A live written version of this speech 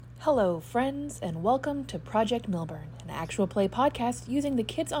Hello, friends, and welcome to Project Millburn, an actual play podcast using the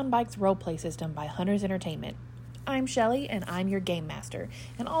Kids on Bikes roleplay system by Hunters Entertainment. I'm Shelley, and I'm your game master,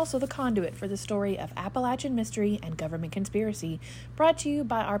 and also the conduit for the story of Appalachian mystery and government conspiracy, brought to you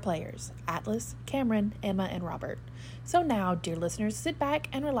by our players, Atlas, Cameron, Emma, and Robert. So now, dear listeners, sit back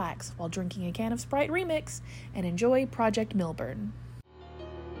and relax while drinking a can of Sprite Remix, and enjoy Project Millburn.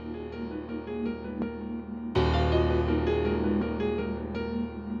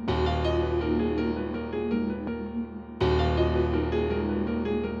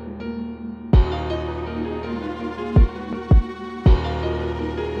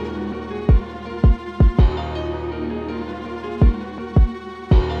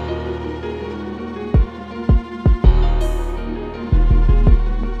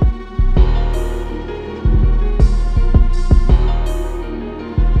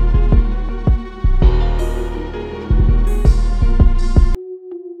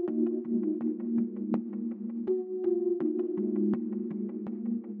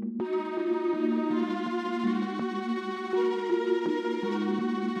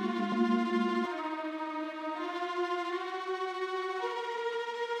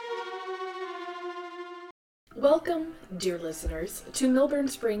 Welcome, dear listeners, to Millburn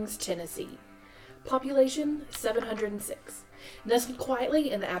Springs, Tennessee. Population 706. Nestled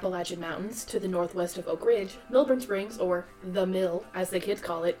quietly in the Appalachian Mountains to the northwest of Oak Ridge, Millburn Springs, or The Mill, as the kids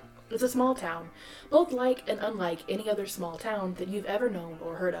call it, is a small town, both like and unlike any other small town that you've ever known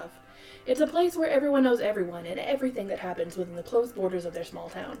or heard of. It's a place where everyone knows everyone and everything that happens within the close borders of their small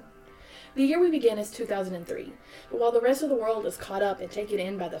town. The year we begin is 2003, but while the rest of the world is caught up and taken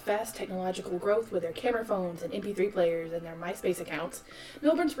in by the fast technological growth with their camera phones and MP3 players and their MySpace accounts,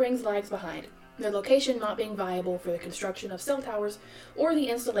 Millburn Springs lags behind, their location not being viable for the construction of cell towers or the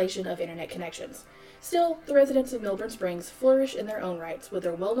installation of internet connections. Still, the residents of Millburn Springs flourish in their own rights with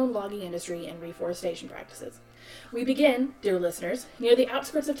their well-known logging industry and reforestation practices. We begin, dear listeners, near the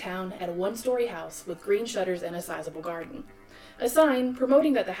outskirts of town at a one-story house with green shutters and a sizable garden. A sign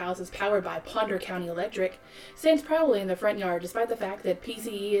promoting that the house is powered by Ponder County Electric stands proudly in the front yard despite the fact that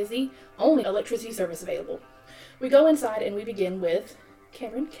PCE is the only electricity service available. We go inside and we begin with...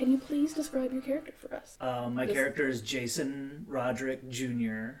 Cameron, can you please describe your character for us? My character is Jason Roderick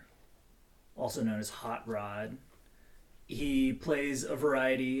Jr., also known as Hot Rod. He plays a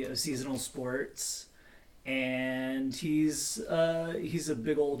variety of seasonal sports, and he's a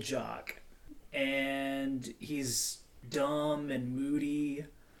big old jock. And he's dumb and moody,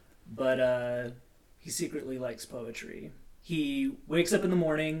 but he secretly likes poetry. He wakes up in the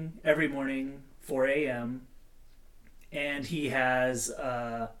morning, every morning, 4 a.m., and he has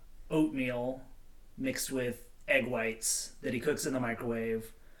oatmeal mixed with egg whites that he cooks in the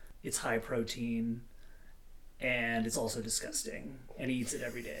microwave. It's high protein, and it's also disgusting, and he eats it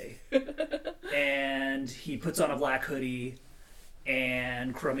every day. And he puts on a black hoodie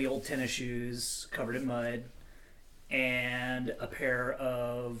and crummy old tennis shoes covered in mud, and a pair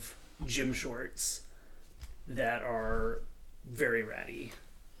of gym shorts that are very ratty.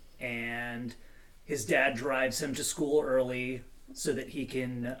 And his dad drives him to school early so that he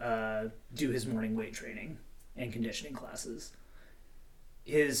can do his morning weight training and conditioning classes.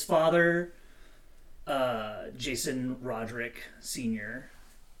 His father, Jason Roderick Sr.,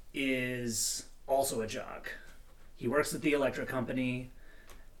 is also a jock. He works at the electric company,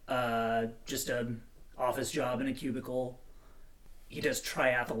 just an office job in a cubicle. He does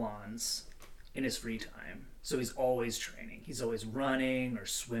triathlons in his free time, so he's always training. He's always running or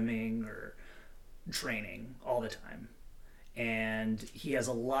swimming or training all the time. And he has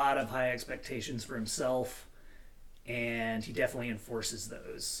a lot of high expectations for himself, and he definitely enforces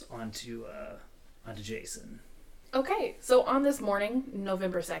those onto Jason. Okay, so on this morning,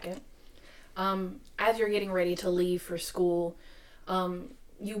 November 2nd, as you're getting ready to leave for school,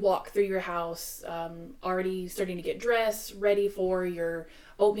 you walk through your house, already starting to get dressed, ready for your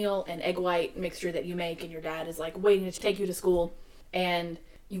oatmeal and egg white mixture that you make, and your dad is like waiting to take you to school. And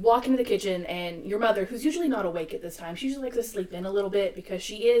you walk into the kitchen, and your mother, who's usually not awake at this time, she usually likes to sleep in a little bit because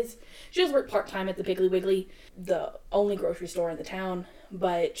she does work part-time at the Piggly Wiggly, the only grocery store in the town,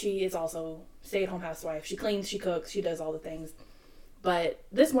 but she is also stay-at-home housewife. She cleans, she cooks, she does all the things. But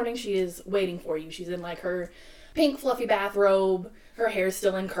this morning she is waiting for you. She's in like her pink fluffy bathrobe, her hair's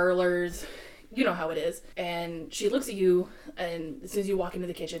still in curlers, you know how it is. And she looks at you, and as soon as you walk into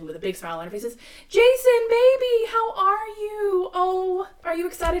the kitchen with a big smile on her face, says, "Jason, baby, how are you? Oh, are you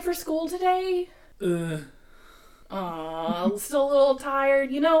excited for school today?" Aw, still a little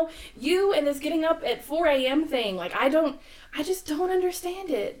tired. You know, you and this getting up at 4 a.m. thing, like, I just don't understand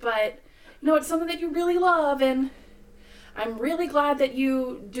it. But, you know, it's something that you really love, and I'm really glad that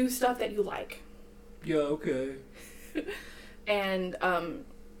you do stuff that you like. Yeah, okay. And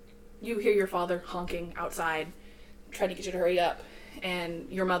you hear your father honking outside, trying to get you to hurry up. And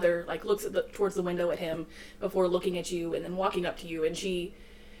your mother like looks towards the window at him before looking at you and then walking up to you. And she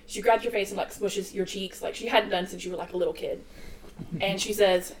grabs your face and like smushes your cheeks like she hadn't done since you were like a little kid. And she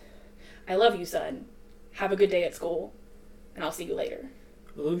says, I love you, son. Have a good day at school. And I'll see you later.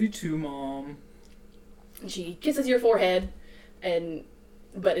 I love you too, Mom. And she kisses your forehead,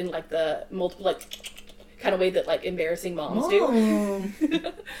 but in like the multiple like kind of way that like embarrassing moms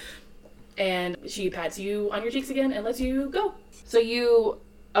do. And she pats you on your cheeks again and lets you go. So you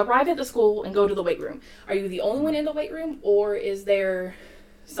arrive at the school and go to the weight room. Are you the only one in the weight room, or is there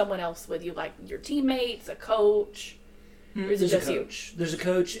someone else with you, like your teammates, a coach? Or is it just you? There's a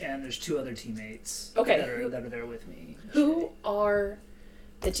coach and there's 2 other teammates that are there with me. Who are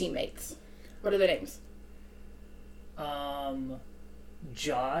the teammates? What are their names?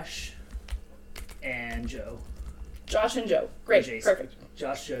 Josh and Joe. Josh and Joe. Great. Perfect.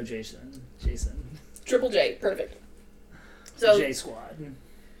 Josh, Joe, Jason. Triple J. Perfect. So J Squad.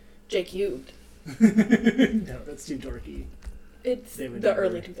 J cubed. No, that's too dorky. It's the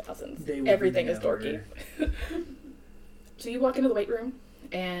early 2000s. Everything is dorky. So you walk into the weight room,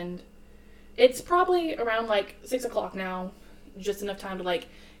 and it's probably around like 6 o'clock now, just enough time to like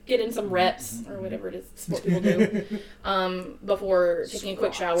get in some reps or whatever it is sport people do before taking a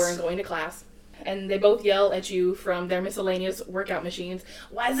quick shower and going to class. And they both yell at you from their miscellaneous workout machines,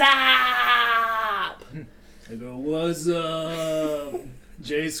 "What's up?" I go, "What's up?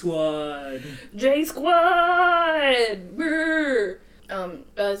 J Squad. J Squad." Brr.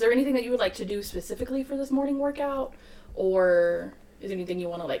 Is there anything that you would like to do specifically for this morning workout? Or is there anything you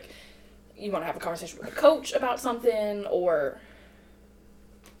want to have a conversation with a coach about something? Or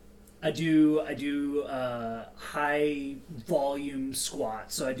I do high volume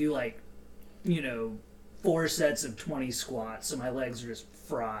squats. So I do 4 sets of 20 squats. So my legs are just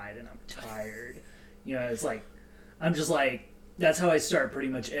fried and I'm tired. It's like, I'm just like, that's how I start pretty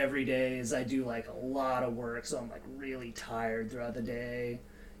much every day is I do like a lot of work. So I'm like really tired throughout the day.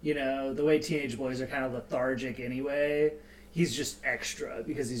 The way teenage boys are kind of lethargic anyway, he's just extra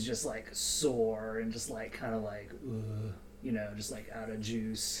because he's just like sore and just like kind of like, just like out of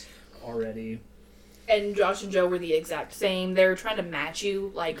juice already. And Josh and Joe were the exact same. They're trying to match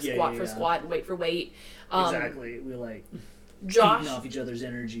you, like squat for squat and weight for weight. Exactly. We like Josh feeding off each other's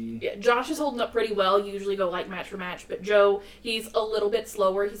energy. Yeah, Josh is holding up pretty well. Usually go like match for match, but Joe, he's a little bit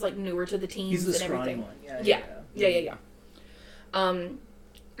slower. He's like newer to the teams he's the and everything. One. Yeah.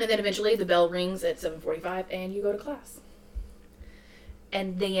 And then eventually the bell rings at 7:45 and you go to class.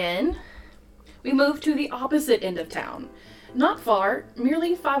 And then we move to the opposite end of town. Not far,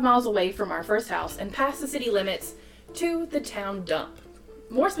 merely 5 miles away from our first house and past the city limits to the town dump.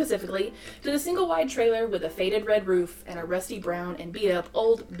 More specifically, to the single-wide trailer with a faded red roof and a rusty brown and beat-up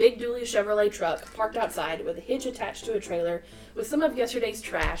old Big Dually Chevrolet truck parked outside with a hitch attached to a trailer with some of yesterday's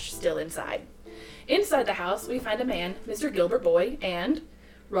trash still inside. Inside the house, we find a man, Mr. Gilbert Boy, and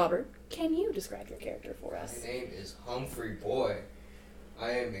Robert, can you describe your character for us? My name is Humphrey Boy.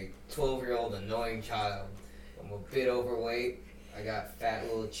 I am a 12-year-old annoying child. I'm a bit overweight. I got fat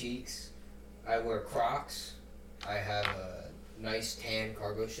little cheeks. I wear Crocs. I have a nice tan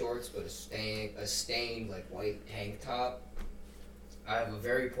cargo shorts, but a stained like white tank top. I have a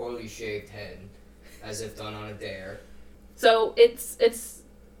very poorly shaved head, as if done on a dare. So it's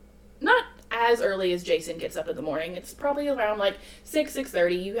not as early as Jason gets up in the morning. It's probably around like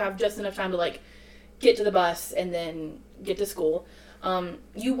 6:30. You have just enough time to like get to the bus and then get to school.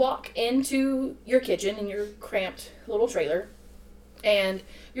 You walk into your kitchen in your cramped little trailer, and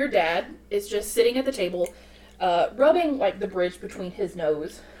your dad is just sitting at the table, rubbing like the bridge between his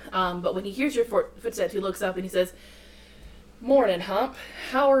nose. But when he hears your footsteps, he looks up and he says, "Morning, Hump.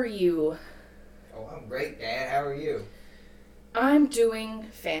 How are you?" "Oh, I'm great, Dad. How are you?" "I'm doing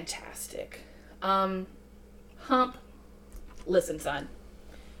fantastic. Hump, listen, son.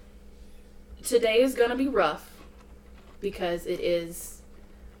 Today is gonna be rough because it is,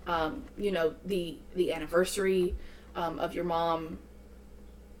 the anniversary of your mom.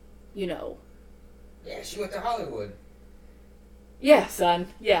 Yeah, she went to Hollywood. Yeah, son.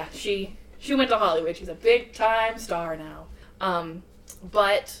 Yeah, she went to Hollywood. She's a big time star now.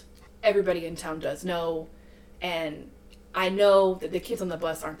 But everybody in town does know, and I know that the kids on the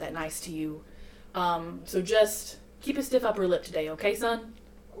bus aren't that nice to you. So just keep a stiff upper lip today, okay, son?"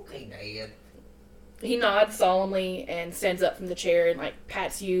 "Okay, Dad." He nods solemnly and stands up from the chair and like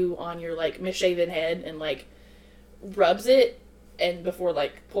pats you on your like misshaven head and like rubs it, and before,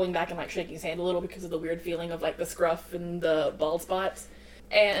 like, pulling back and, like, shaking his hand a little because of the weird feeling of, like, the scruff and the bald spots.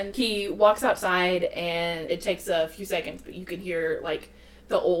 And he walks outside, and it takes a few seconds, but you can hear, like,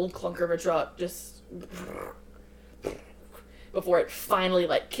 the old clunker of a truck just before it finally,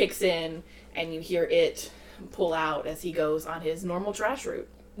 like, kicks in, and you hear it pull out as he goes on his normal trash route.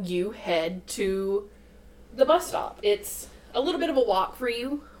 You head to the bus stop. It's a little bit of a walk for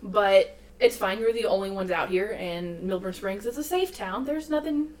you, but it's fine. You're the only ones out here, and Millburn Springs is a safe town. There's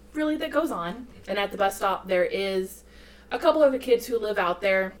nothing really that goes on. And at the bus stop, there is a couple other kids who live out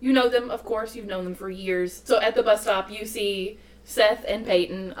there. You know them, of course. You've known them for years. So at the bus stop, you see Seth and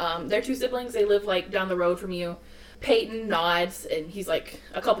Peyton. They're two siblings. They live, like, down the road from you. Peyton nods, and he's, like,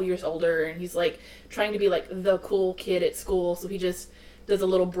 a couple years older, and he's, like, trying to be, like, the cool kid at school, so he just does a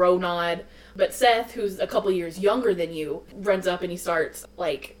little bro nod. But Seth, who's a couple years younger than you, runs up and he starts,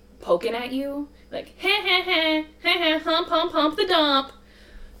 like, poking at you, like, ha ha ha, ha ha, hump, hump, hump the dump,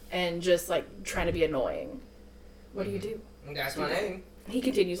 and just, like, trying to be annoying. What do you do? That's my name. He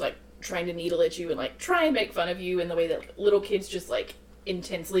continues, like, trying to needle at you and, like, try and make fun of you in the way that little kids just, like,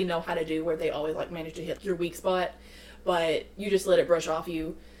 intensely know how to do, where they always, like, manage to hit your weak spot, but you just let it brush off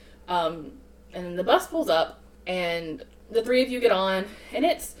you. And then the bus pulls up, and the three of you get on, and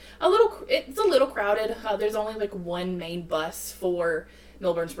it's a little crowded. There's only, like, one main bus for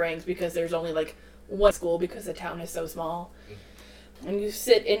Millburn Springs because there's only, like, one school because the town is so small. And you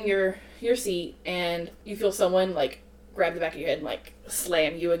sit in your seat, and you feel someone, like, grab the back of your head and, like,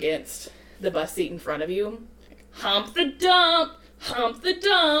 slam you against the bus seat in front of you. Hump the dump! Hump the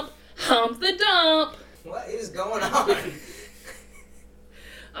dump! Hump the dump! What is going on?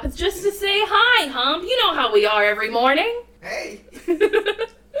 It's just to say hi, Hump. You know how we are every morning. Hey.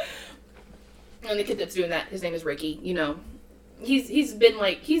 And the kid that's doing that, his name is Ricky. You know, he's been,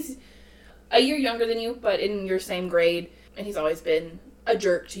 like, he's a year younger than you, but in your same grade, and he's always been a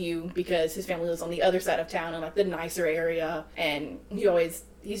jerk to you because his family lives on the other side of town in, like, the nicer area, and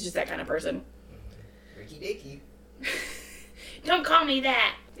he's just that kind of person. Ricky Dicky. Don't call me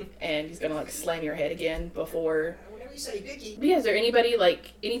that! And he's gonna, like, slam your head again before... Whenever you say Dicky. But yeah, is there anybody,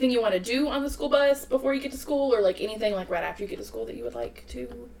 like, anything you want to do on the school bus before you get to school, or, like, anything, like, right after you get to school that you would like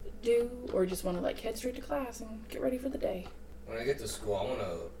to do, or just want to, like, head straight to class and get ready for the day? When I get to school,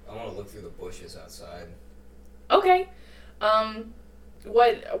 I wanna look through the bushes outside. Okay.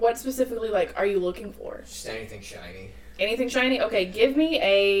 What specifically, like, are you looking for? Just anything shiny. Anything shiny? Okay, give me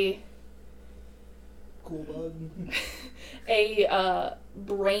a Cool bug.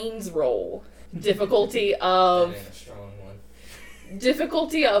 brains roll. Difficulty of... That ain't a strong one.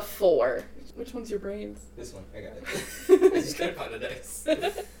 Difficulty of 4. Which one's your brains? This one, I got it. I just couldn't find the dice.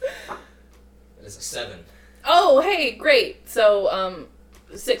 That is a 7. Oh, hey, great. So,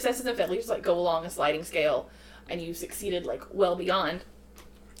 successes and failures, like, go along a sliding scale, and you succeeded, like, well beyond.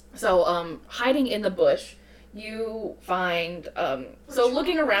 So, hiding in the bush, you find, so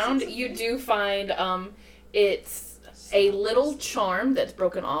looking around, you do find, it's a little charm that's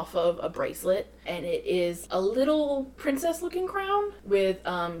broken off of a bracelet, and it is a little princess-looking crown with,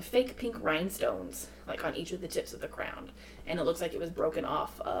 fake pink rhinestones, like, on each of the tips of the crown. And it looks like it was broken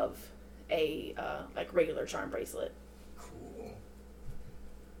off of a, like, regular charm bracelet. Cool.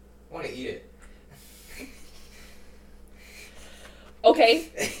 I want to eat it. Okay.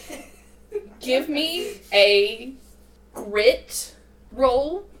 Give me a grit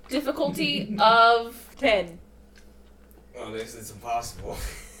roll, difficulty of 10. Oh, this is impossible.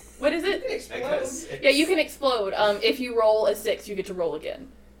 What is it? Explode. Yeah, you can explode. If you roll a 6, you get to roll again.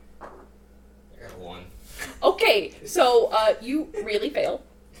 I got 1. Okay, so you really fail.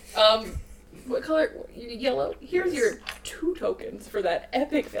 What color? Yellow. Here's your 2 tokens for that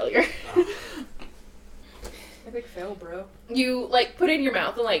epic failure. Epic fail, bro. You, like, put it in your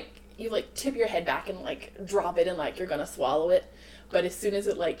mouth and, like, you, like, tip your head back and, like, drop it and, like, you're gonna swallow it. But as soon as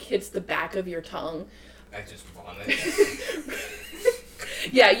it, like, hits the back of your tongue... I just vomit.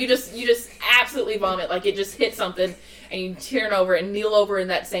 Yeah, you just absolutely vomit. Like, it just hits something, and you turn over and kneel over in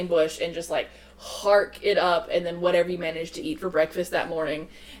that same bush and just, like, hark it up, and then whatever you managed to eat for breakfast that morning.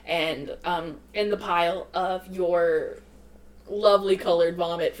 And in the pile of your lovely colored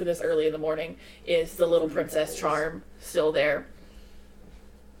vomit for this early in the morning is the little princess charm still there.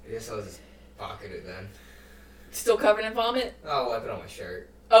 I guess I'll just pocket it then. Still covered in vomit? I'll wipe it on my shirt.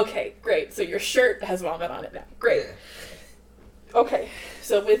 Okay, great. So your shirt has vomit on it now. Great. Yeah. Okay,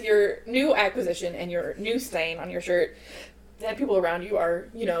 so with your new acquisition and your new stain on your shirt, the people around you are,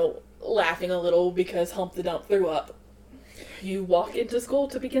 you know, laughing a little because Hump the Dump threw up. You walk into school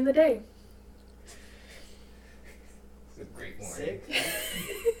to begin the day. It's a great morning. 6?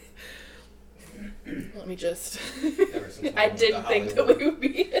 Let me just... Ever since I Mom didn't went think to that we Hollywood. would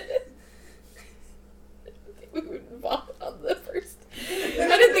be... we would vomit on the first...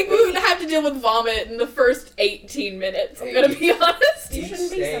 I didn't think we would have to deal with vomit in the first 18 minutes. I'm gonna be honest. You Each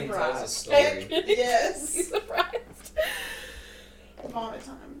shouldn't be stain tells a surprised. story. Yes. Be surprised. Vomit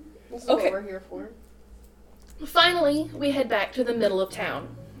time. This is Okay. what we're here for. Finally, we head back to the middle of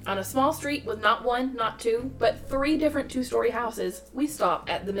town. On a small street with not one, not two, but 3 different 2-story houses, we stop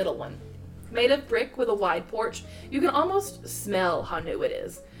at the middle one. Made of brick with a wide porch, you can almost smell how new it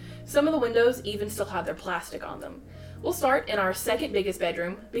is. Some of the windows even still have their plastic on them. We'll start in our second biggest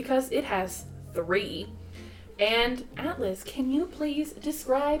bedroom because it has 3. And Atlas, can you please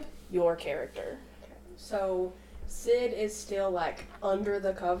describe your character? So, Sid is still, like, under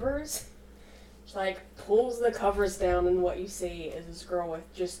the covers. She, like, pulls the covers down, and what you see is this girl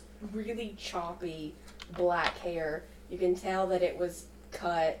with just really choppy black hair. You can tell that it was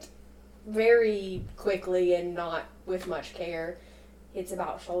cut very quickly and not with much care. It's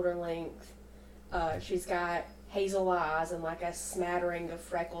about shoulder length. She's got hazel eyes and, like, a smattering of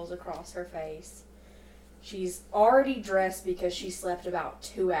freckles across her face. She's already dressed because she slept about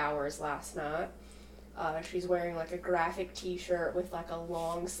 2 hours last night. She's wearing like a graphic t-shirt with like a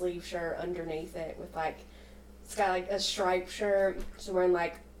long sleeve shirt underneath it with like, it's got like a striped shirt. She's wearing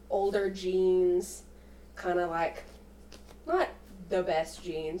like older jeans, kind of like, not the best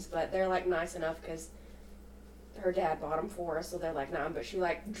jeans, but they're like nice enough because her dad bought them for her, so they're like 9, but she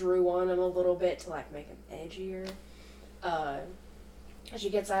like drew on them a little bit to like make them edgier. She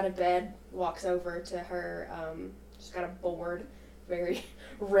gets out of bed, walks over to her, she's got a board, very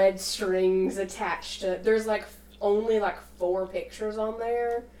red strings attached to, there's like only like 4 pictures on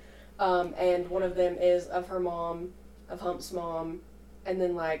there, and one of them is of her mom, of Hump's mom, and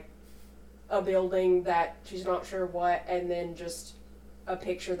then like a building that she's not sure what, and then just a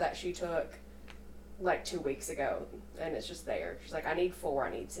picture that she took like 2 weeks ago, and it's just there. She's like, I need 4,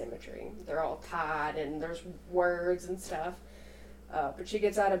 I need symmetry. They're all tied, and there's words and stuff. But she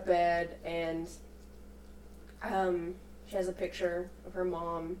gets out of bed, and she has a picture of her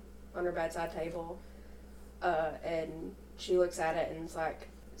mom on her bedside table, and she looks at it and is like,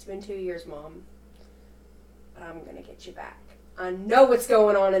 it's been 2 years, Mom, but I'm gonna get you back. I know what's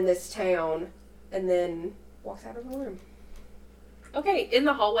going on in this town, and then walks out of the room. Okay, in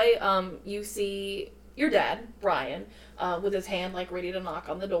the hallway, you see your dad, Brian, with his hand like ready to knock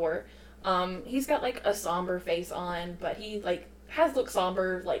on the door. He's got like a somber face on, but he like has looked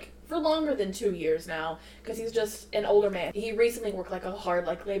somber like for longer than 2 years now because he's just an older man. He recently worked like a hard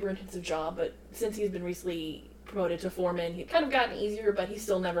like labor intensive job, but since he's been recently promoted to foreman, he's kind of gotten easier, but he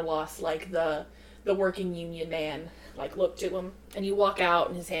still never lost like the working union man like look to him. And you walk out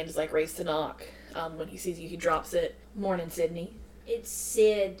and his hand is like raised to knock. When he sees you, he drops it. Morning, Sydney. It's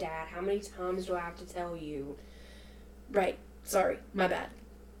Sid, Dad. How many times do I have to tell you? Right. Sorry. My bad.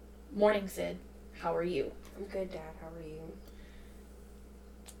 Morning, Sid. How are you? I'm good, Dad. How are you?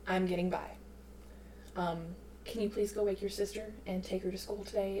 I'm getting by. Can you please go wake your sister and take her to school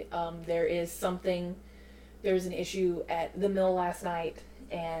today? There's an issue at the mill last night,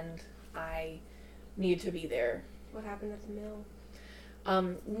 and I need to be there. What happened at the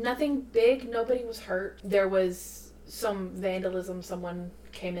mill? Nothing big. Nobody was hurt. There was some vandalism. Someone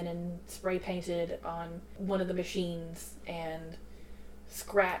came in and spray painted on one of the machines and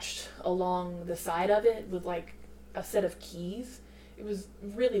scratched along the side of it with like a set of keys. It was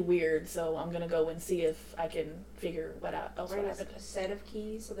really weird, so I'm gonna go and see if I can figure what else Right, happened. a set of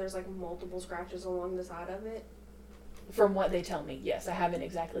keys, so there's like multiple scratches along the side of it. From what they tell me, yes. I haven't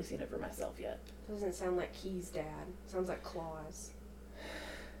exactly seen it for myself yet. Doesn't sound like keys, Dad. Sounds like claws.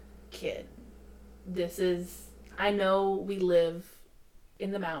 Kid, I know we live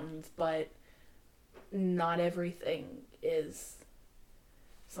in the mountains, but not everything is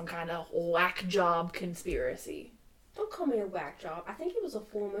some kind of whack job conspiracy. Don't call me a whack job. I think it was a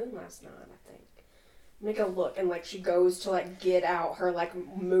full moon last night, I think. Make a look, and like she goes to like get out her like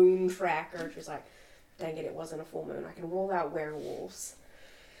moon tracker. She's like, dang it wasn't a full moon. I can rule out werewolves.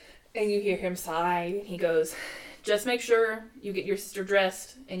 And you hear him sigh. He goes, just make sure you get your sister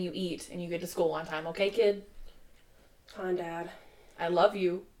dressed and you eat and you get to school on time, okay, kid? Fine, Dad. I love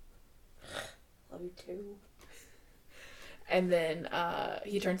you. Love you too. And then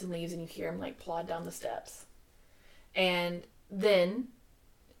he turns and leaves, and you hear him like plod down the steps. And then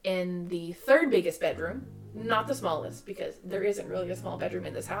in the third biggest bedroom, not the smallest, because there isn't really a small bedroom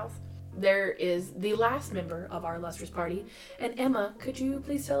in this house, there is the last member of our illustrious party. And Emma, could you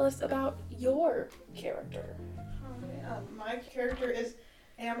please tell us about your character? My character is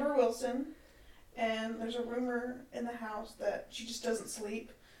Amber Wilson, and there's a rumor in the house that she just doesn't sleep.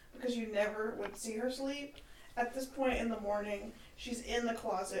 because you never would see her sleep. At this point in the morning, she's in the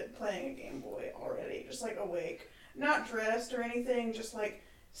closet playing a Game Boy already, just like awake. Not dressed or anything, just like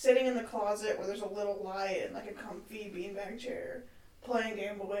sitting in the closet where there's a little light and like a comfy beanbag chair, playing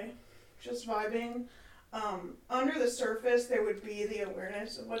Game Boy, just vibing. Under the surface, there would be the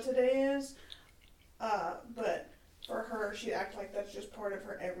awareness of what today is, but for her, she'd act like that's just part of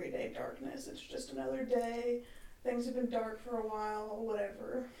her everyday darkness. It's just another day. Things have been dark for a while,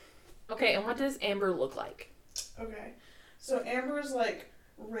 whatever. Okay, and what does Amber look like? Okay, so Amber is like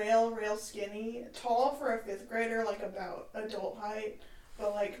rail skinny, tall for a 5th grader, like about adult height,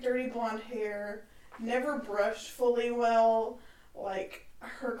 but like dirty blonde hair, never brushed fully well, like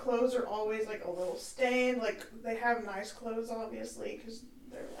her clothes are always like a little stained, like they have nice clothes obviously because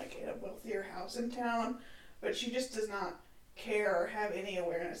they're like in a wealthier house in town, but she just does not care or have any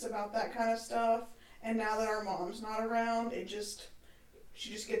awareness about that kind of stuff. And now that our mom's not around, she just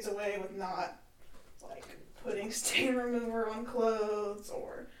gets away with not like putting stain remover on clothes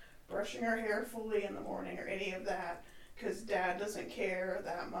or brushing her hair fully in the morning or any of that because Dad doesn't care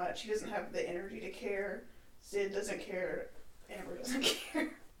that much. He doesn't have the energy to care. Sid doesn't care. Amber doesn't care.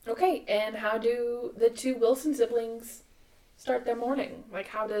 Okay, and how do the 2 Wilson siblings start their morning? Like,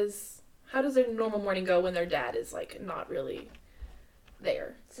 how does their normal morning go when their dad is, like, not really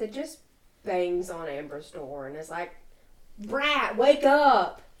there? Sid just bangs on Amber's door and is like, "Brat, wake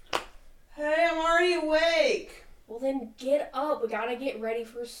up!" Hey, I'm already awake. Well, then get up. We gotta get ready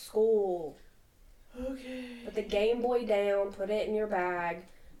for school. Okay. Put the Game Boy down, put it in your bag.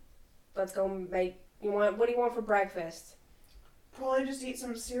 Let's go make... What do you want for breakfast? Probably just eat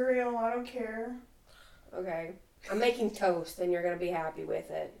some cereal. I don't care. Okay. I'm making toast, and you're gonna be happy with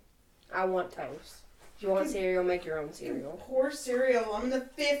it. I want toast. If you want cereal, make your own cereal. Poor cereal. I'm in the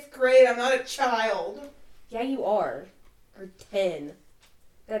 5th grade. I'm not a child. Yeah, you are. You're 10.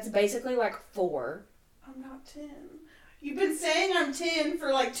 That's basically like 4. I'm not 10. You've been saying I'm 10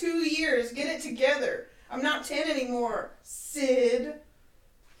 for like 2 years. Get it together. I'm not 10 anymore, Sid.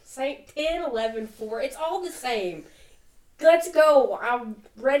 Say 10, 11, 4. It's all the same. Let's go. I'm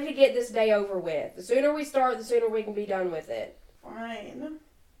ready to get this day over with. The sooner we start, the sooner we can be done with it. Fine.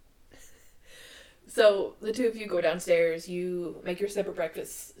 So, the 2 of you go downstairs, you make your separate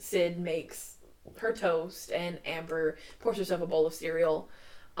breakfast. Sid makes her toast, and Amber pours herself a bowl of cereal.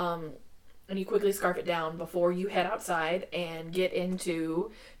 And you quickly scarf it down before you head outside and get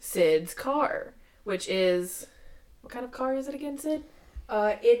into Sid's car, which is... What kind of car is it again, Sid?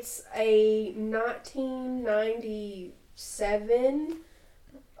 It's a 1997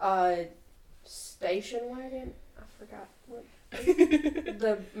 station wagon. I forgot what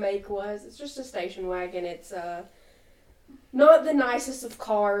the make was. It's just a station wagon. It's not the nicest of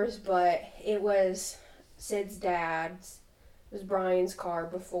cars, but it was Sid's dad's. It was Brian's car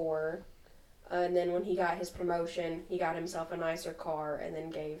before. And then when he got his promotion, he got himself a nicer car and then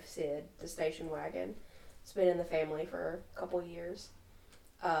gave Sid the station wagon. It's been in the family for a couple years.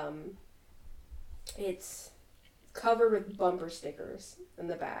 It's covered with bumper stickers in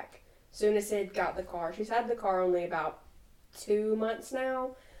the back. As soon as Sid got the car, she's had the car only about 2 months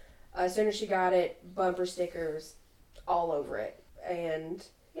now. As soon as she got it, bumper stickers all over it. And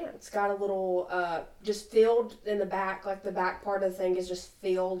yeah, it's got a little, just filled in the back, like the back part of the thing is just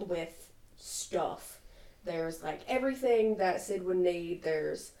filled with stuff. There's like everything that Sid would need.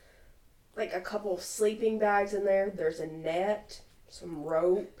 There's like a couple of sleeping bags in there. There's a net, some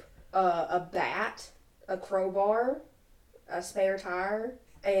rope, a bat, a crowbar, a spare tire,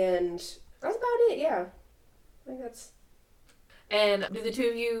 and that's about it, yeah. I think that's... And do the 2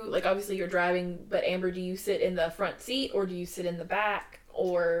 of you, like, obviously you're driving, but Amber, do you sit in the front seat, or do you sit in the back,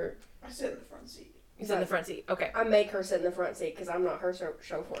 or... I sit in the front seat. You sit in the front seat, okay. I make her sit in the front seat because I'm not her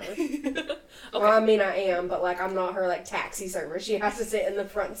chauffeur. Okay. Well, I mean, I am, but, like, I'm not her, like, taxi service. She has to sit in the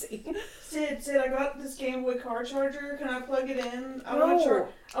front seat. Sid, I got this Game Boy car charger. Can I plug it in? I No.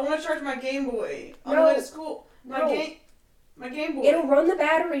 want to charge my Game Boy on No. the way to school. My No. Game Boy. It'll run the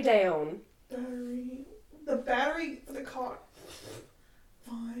battery down. The battery for the car.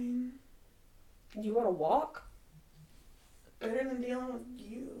 Fine. You want to walk? Better than dealing with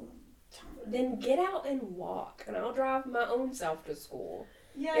you. Then get out and walk, and I'll drive my own self to school.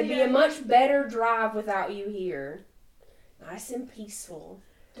 Yeah, It'd be a much better drive without you here. Nice and peaceful.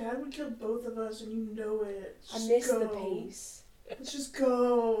 Dad would kill both of us, and you know it. I Just miss go. the peace. Let's just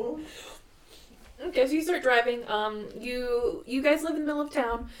go. Okay, so you start driving. You guys live in the middle of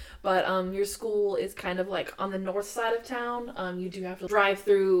town, but your school is kind of like on the north side of town. You do have to drive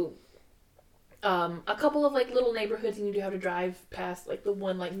through a couple of like little neighborhoods, and you do have to drive past like the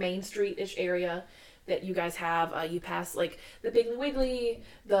one like Main Street-ish area that you guys have. You pass like the Piggly Wiggly,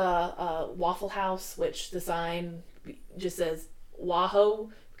 the Waffle House, which the sign just says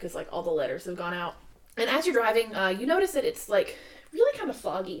Waho because like all the letters have gone out. And as you're driving, you notice that it's like really kind of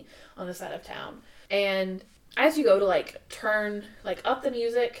foggy on the side of town. And as you go to like turn like up the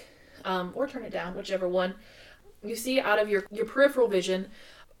music or turn it down, whichever one, you see out of your peripheral vision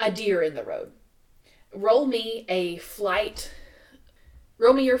a deer in the road. Roll me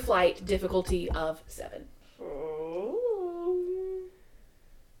your flight difficulty of 7.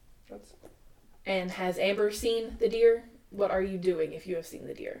 And has Amber seen the deer? What are you doing if you have seen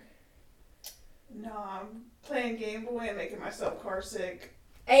the deer? No, I'm playing Game Boy and making myself car sick.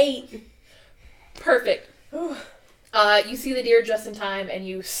 8. Perfect. You see the deer just in time, and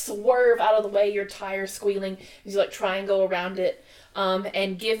you swerve out of the way, your tires squealing as you like try and go around it.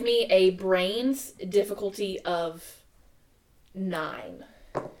 And give me a brains difficulty of 9.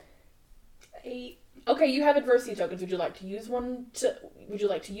 8. Okay, you have adversity tokens. Would you like to use one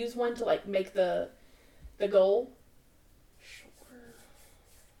to like make the goal? Sure.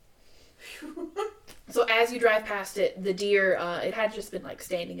 So as you drive past it, the deer, it had just been like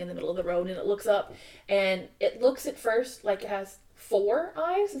standing in the middle of the road, and it looks up, and it looks at first like it has 4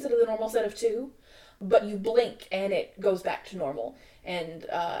 eyes instead of the normal set of 2, but you blink and it goes back to normal. And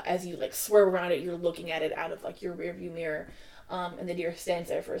as you like swerve around it, you're looking at it out of like your rear view mirror, and the deer stands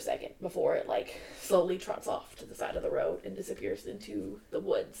there for a second before it like slowly trots off to the side of the road and disappears into the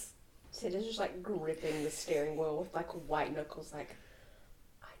woods. Sid is just like gripping the steering wheel with like white knuckles, like,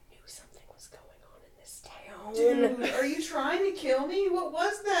 I knew something was going on in this town. Dude, are you trying to kill me? What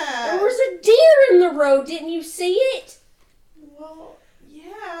was that? There was a deer in the road. Didn't you see it? Well,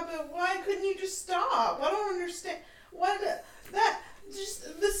 yeah, but why couldn't you just stop? I don't understand. Just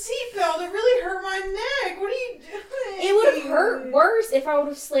the seatbelt, it really hurt my neck. What are you doing? It would have hurt worse if I would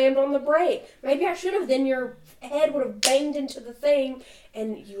have slammed on the brake. Maybe I should have. Then your head would have banged into the thing,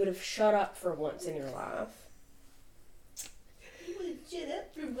 and you would have shut up for once in your life. You would shut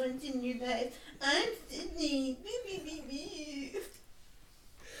up for once in your life. I'm Sydney.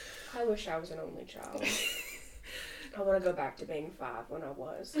 I wish I was an only child. I want to go back to being 5 when I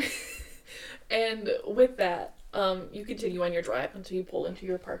was. And with that, you continue on your drive until you pull into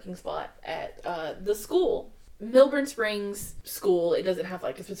your parking spot at the school. Millburn Springs School, it doesn't have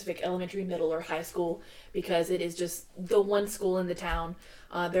like a specific elementary, middle, or high school because it is just the one school in the town.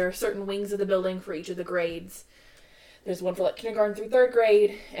 There are certain wings of the building for each of the grades. There's one for like kindergarten through 3rd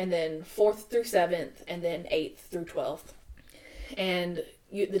grade, and then 4th through 7th, and then 8th through 12th. And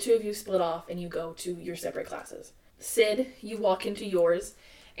the two of you split off and you go to your separate classes. Sid, you walk into yours,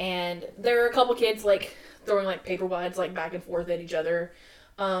 and there are a couple kids like throwing like paper wads like back and forth at each other.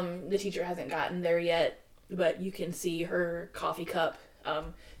 The teacher hasn't gotten there yet, but you can see her coffee cup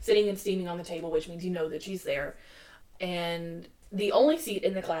sitting and steaming on the table, which means you know that she's there. And the only seat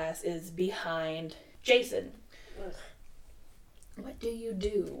in the class is behind Jason. Ugh. What do you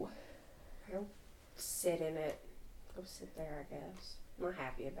do? I don't sit in it. Go sit there, I guess. I'm not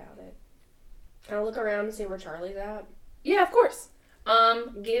happy about it. Can I look around and see where Charlie's at? Yeah, of course.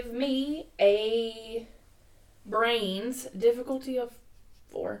 Give me a brains difficulty of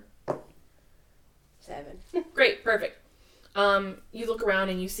 4. 7. Great, perfect. You look around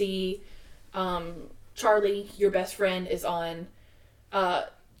and you see Charlie, your best friend, is on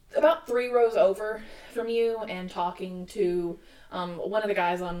about 3 rows over from you and talking to one of the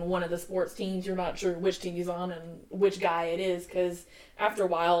guys on one of the sports teams. You're not sure which team he's on and which guy it is because after a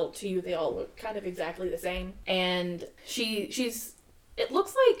while, to you, they all look kind of exactly the same. And it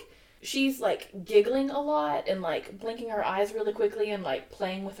looks like she's like giggling a lot and like blinking her eyes really quickly and like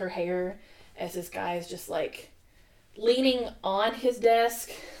playing with her hair as this guy is just like leaning on his desk,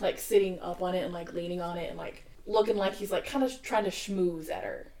 like sitting up on it and like leaning on it and like looking like he's like kind of trying to schmooze at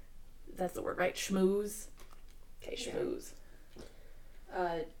her. That's the word, right? Schmooze? Okay, schmooze.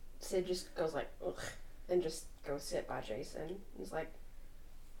 Sid just goes like, ugh, and just goes sit by Jason. He's like,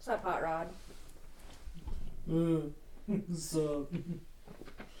 what's up, Hot Rod? What's up?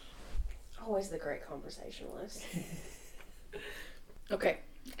 Always the great conversationalist. Okay,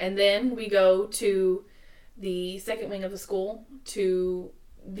 and then we go to the second wing of the school, to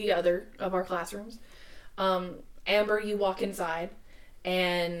the other of our classrooms. Amber, you walk inside,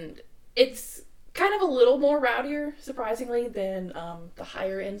 and it's kind of a little more rowdier, surprisingly, than the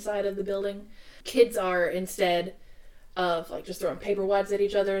higher end side of the building. Kids are, instead of like just throwing paper wads at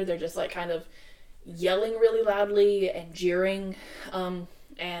each other, they're just like kind of yelling really loudly and jeering.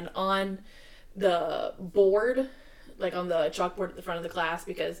 And on the board, like on the chalkboard at the front of the class,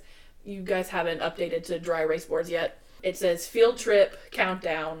 because you guys haven't updated to dry erase boards yet. It says field trip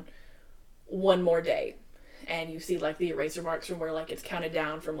countdown, one more day. And you see like the eraser marks from where like it's counted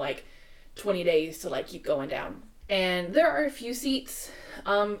down from like 20 days to like keep going down. And there are a few seats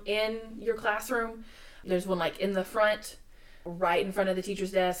in your classroom. There's one like in the front, right in front of the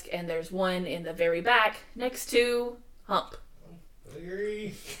teacher's desk, and there's one in the very back next to Hump.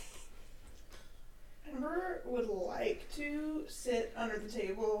 Amber would like to sit under the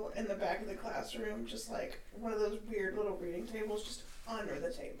table in the back of the classroom, just like one of those weird little reading tables, just under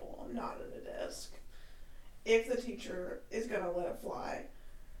the table, not at a desk. If the teacher is going to let it fly,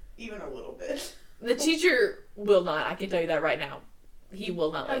 even a little bit. The teacher will not, I can tell you that right now. He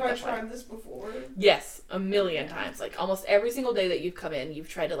will not let Have I that fly. tried this before? Yes, a million times. Like almost every single day that you've come in, you've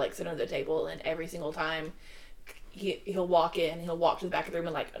tried to like sit under the table, and every single time he'll walk in, he'll walk to the back of the room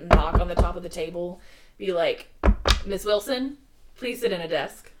and like knock on the top of the table, be like, Miss Wilson, please sit in a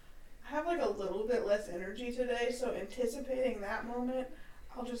desk. I have like a little bit less energy today, so anticipating that moment,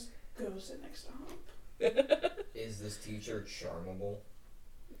 I'll just go sit next to Hump. Is this teacher charmable?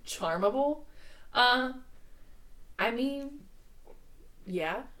 Charmable? I mean,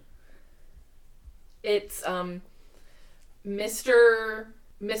 yeah. It's Mr.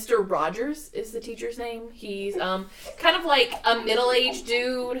 Rogers is the teacher's name. He's kind of like a middle-aged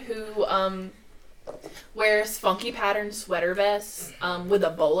dude who wears funky patterned sweater vests with a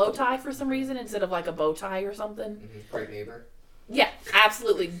bolo tie for some reason instead of like a bow tie or something. Mm-hmm. Great neighbor. Yeah,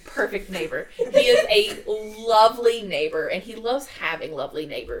 absolutely perfect neighbor. He is a lovely neighbor, and he loves having lovely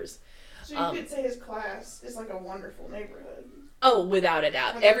neighbors. So you could say his class is like a wonderful neighborhood. Oh, without a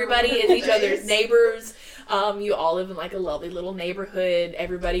doubt. Like Everybody is each other's days. neighbors. You all live in like a lovely little neighborhood.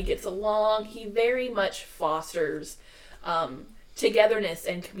 Everybody gets along. He very much fosters togetherness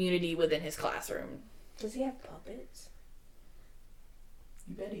and community within his classroom. Does he have puppets?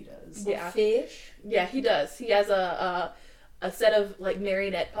 You bet he does. Yeah. Fish? Yeah, he does. He has a set of like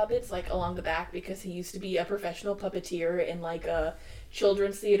marionette puppets like along the back because he used to be a professional puppeteer in like a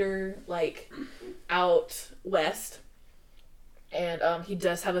children's theater like out west. And he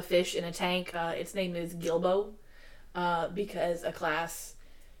does have a fish in a tank. Its name is Gilbo because a class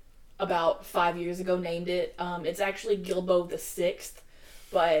about 5 years ago named it. It's actually Gilbo the 6th,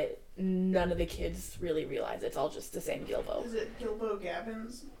 but none of the kids really realize it's all just the same Gilbo. Is it Gilbo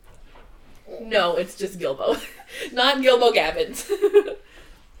Gabbins? No, it's just Gilbo. Not Gilbo Gabbins.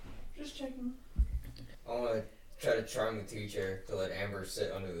 Just checking. I want to try to charm the teacher to let Amber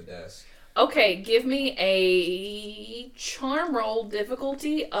sit under the desk. Okay, give me a charm roll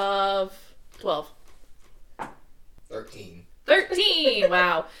difficulty of 12. 13. 13!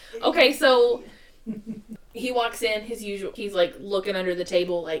 Wow. Okay, so he walks in, he's like looking under the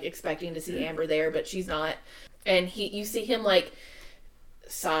table, like expecting to see Amber there, but she's not. And you see him like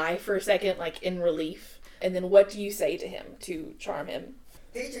sigh for a second, like in relief. And then what do you say to him to charm him?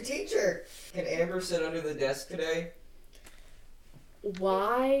 Teacher! Can Amber sit under the desk today?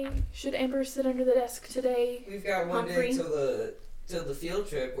 Why should Amber sit under the desk today? We've got one Humphrey? day till the field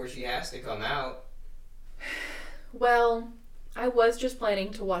trip where she has to come out. Well, I was just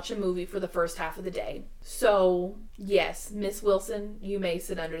planning to watch a movie for the first half of the day. So, yes, Miss Wilson, you may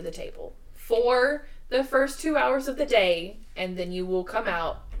sit under the table for the first 2 hours of the day, and then you will come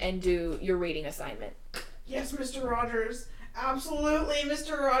out and do your reading assignment. Yes, Mr. Rogers. Absolutely,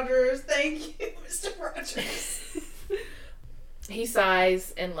 Mr. Rogers. Thank you, Mr. Rogers. He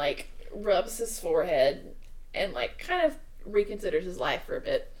sighs and, like, rubs his forehead and, like, kind of reconsiders his life for a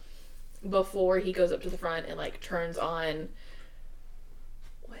bit before he goes up to the front and, like, turns on...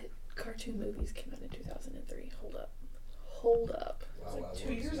 What cartoon movies came out in 2003? Hold up. Wow, It's like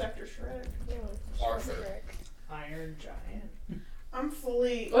 2 years after Shrek. Arthur. Iron Giant. I'm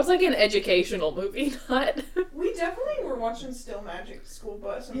fully... Well, it's like an educational movie, not... We definitely were watching Still Magic School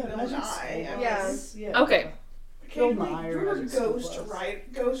Bus and Bill and Magic I. School Yeah. Bus. Yeah. Okay. Bill Occasionally, Nye or remember Magic School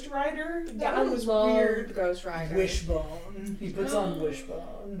Ghost Rider? That Yeah, I one was love weird. Ghost Rider. Wishbone. He puts on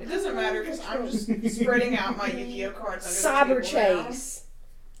Wishbone. It doesn't matter because I'm just spreading out my Yu-Gi-Oh cards Cyber under the table Chase.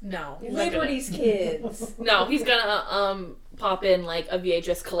 No. Liberty's Kids. No, he's gonna pop in like a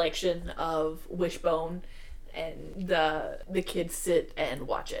VHS collection of Wishbone, and the kids sit and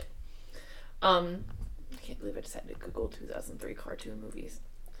watch it. I can't believe I just had to Google 2003 cartoon movies.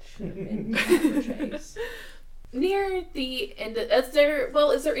 Should have been Cyber Chase. Near the end, is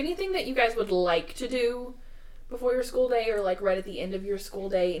there anything that you guys would like to do before your school day, or like right at the end of your school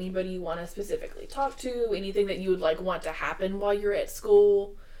day? Anybody you want to specifically talk to? Anything that you would like want to happen while you're at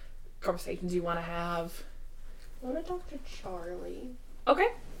school? Conversations you want to have? I want to talk to Charlie. Okay.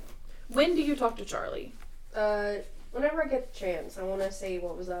 When do you talk to Charlie? Whenever I get the chance, I want to see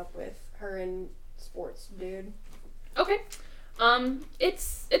what was up with her and sports dude. Okay.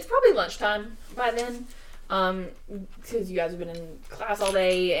 It's probably lunchtime by then. Because you guys have been in class all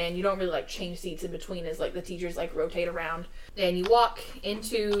day and you don't really like change seats in between as like the teachers like rotate around. And you walk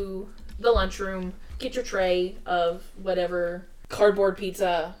into the lunchroom, get your tray of whatever cardboard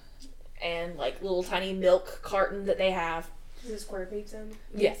pizza and like little tiny milk carton that they have. Is it square pizza?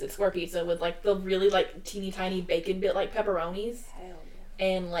 Yes, it's square pizza with like the really like teeny tiny bacon bit like pepperonis. Hell yeah.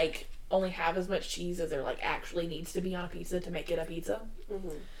 And like only half as much cheese as there like actually needs to be on a pizza to make it a pizza. Mm-hmm.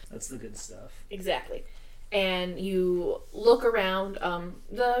 That's the good stuff. Exactly. And you look around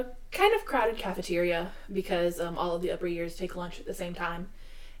the kind of crowded cafeteria because all of the upper years take lunch at the same time.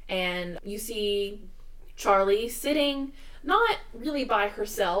 And you see Charlie sitting not really by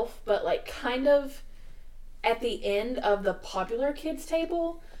herself, but like kind of at the end of the popular kids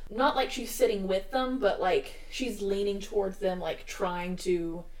table. Not like she's sitting with them, but like she's leaning towards them, like trying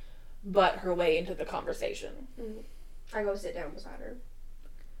to butt her way into the conversation. Mm-hmm. I go sit down beside her.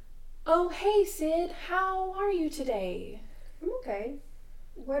 Oh, hey, Sid. How are you today? I'm okay.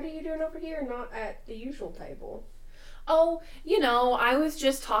 What are you doing over here, not at the usual table? Oh, I was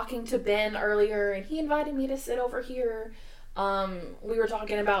just talking to Ben earlier, and he invited me to sit over here. We were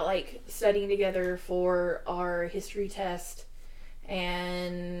talking about, like, studying together for our history test.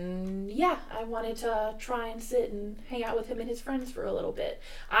 And, yeah, I wanted to try and sit and hang out with him and his friends for a little bit.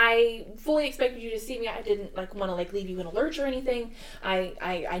 I fully expected you to see me. I didn't, like, want to, like, leave you in a lurch or anything.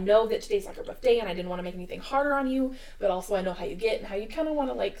 I know that today's, like, a rough day, and I didn't want to make anything harder on you. But also I know how you get and how you kind of want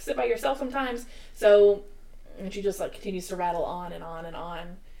to, like, sit by yourself sometimes. So, and she just, like, continues to rattle on and on and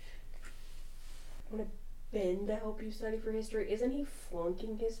on. I want Ben to help you study for history. Isn't he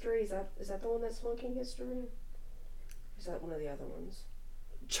flunking history? Is that the one that's flunking history? Is that one of the other ones?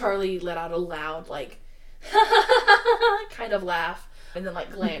 Charlie let out a loud, like, kind of laugh, and then,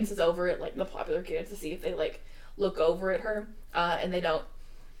 like, glances over at, like, the popular kids to see if they, like, look over at her, and they don't.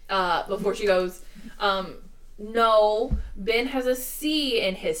 Before she goes, no, Ben has a C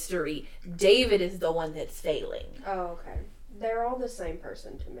in history. David is the one that's failing. Oh, okay. They're all the same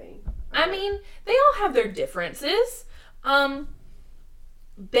person to me. I mean, they all have their differences.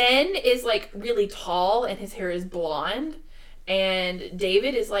 Ben is, like, really tall and his hair is blonde. And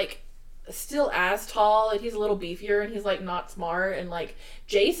David is, like, still as tall and he's a little beefier and he's, like, not smart. And, like,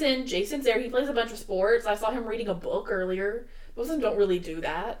 Jason's there. He plays a bunch of sports. I saw him reading a book earlier. Most of them don't really do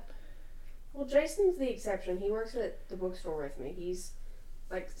that. Well, Jason's the exception. He works at the bookstore with me. He's,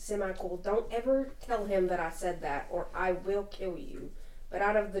 like, semi-cool. Don't ever tell him that I said that or I will kill you. But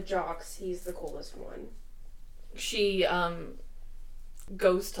out of the jocks, he's the coolest one. She,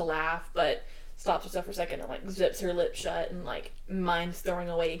 goes to laugh, but stops herself for a second and, like, zips her lips shut and, like, minds throwing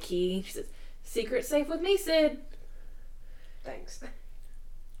away a key. She says, "Secret safe with me, Sid." Thanks.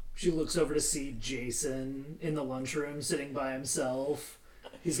 She looks over to see Jason in the lunchroom sitting by himself.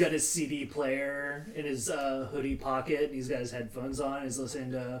 He's got his CD player in his hoodie pocket, and he's got his headphones on. He's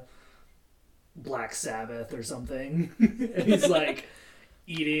listening to Black Sabbath or something. And he's, like,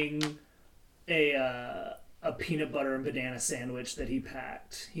 eating a peanut butter and banana sandwich that he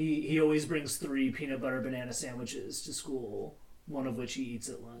packed. He always brings 3 peanut butter banana sandwiches to school, one of which he eats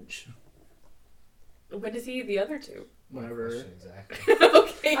at lunch. When does he eat the other 2? Whenever. Exactly.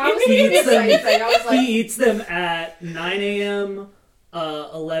 Okay. I was thinking the same thing. I was like, He eats them at 9 a.m.,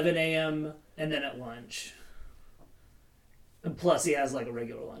 11 a.m., and then at lunch. And plus he has, like, a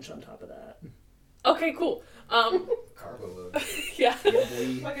regular lunch on top of that. Okay, cool. Carbo load. Yeah.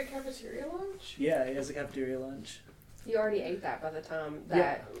 Like a cafeteria lunch? Yeah, he has a cafeteria lunch. you already ate that by the time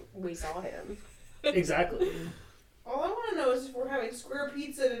that we saw him. Exactly. All I want to know is if we're having square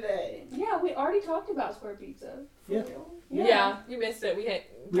pizza today. Yeah, we already talked about square pizza. Yeah. Yeah, you missed it.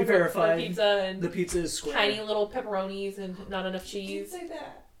 We verified pizza and the pizza is square. tiny little pepperonis and not enough You didn't cheese. say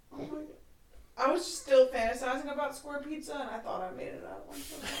that. Oh my God. I was just still fantasizing about square pizza, and I thought I made it up. I'm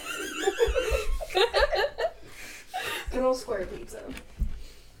so sorry. Good old square pizza.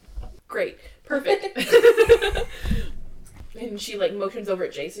 Great. Perfect. And she, like, motions over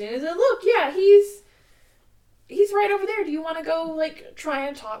at Jason and says, "Look, yeah, he's right over there. Do you want to go, like, try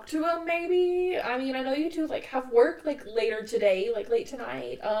and talk to him, maybe? I mean, I know you two, like, have work, like, later today, like, late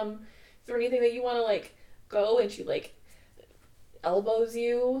tonight. Is there anything that you want to, like, go?" And she, like, elbows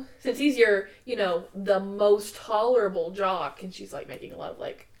you. Since he's your, the most tolerable jock. And she's, like, making a lot of,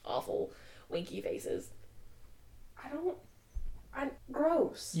 like, awful winky faces.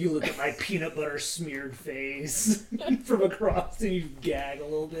 Gross. You look at my peanut butter smeared face from across and you gag a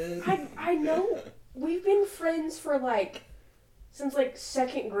little bit. I know. We've been friends for, since,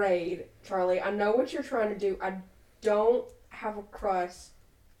 2nd grade, Charlie. I know what you're trying to do. I don't have a crust.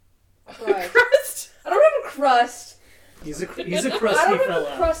 Crust? I don't have a crust. He's a I crusty don't fella.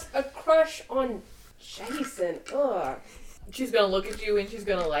 have a crush on Jason. Ugh. She's gonna look at you and she's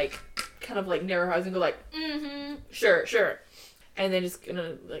gonna like kind of like narrow her eyes and go like, mm-hmm, sure. And then just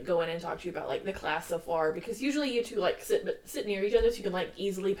gonna like go in and talk to you about like the class so far, because usually you two like sit near each other so you can like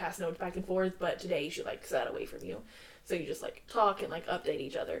easily pass notes back and forth, but today she like sat away from you. So you just like talk and like update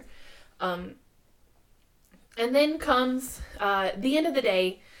each other. And then comes the end of the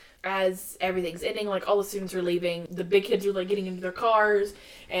day. As everything's ending, like all the students are leaving, the big kids are like getting into their cars,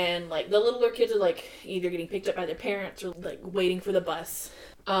 and like the littler kids are like either getting picked up by their parents or like waiting for the bus.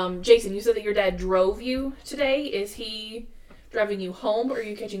 Jason, you said that your dad drove you today. Is he driving you home or are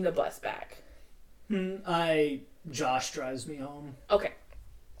you catching the bus back? Josh drives me home. Okay.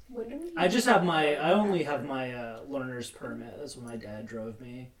 I only have my learner's permit. That's what my dad drove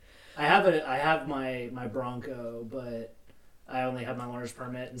me. I have my Bronco, but I only have my learner's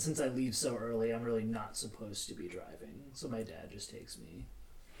permit, and since I leave so early, I'm really not supposed to be driving. So my dad just takes me.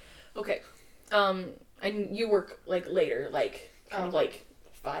 Okay. And you work like later, like kind of like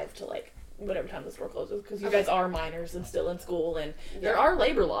 5 to like whatever time the store closes, because you guys are minors and still in school, and there are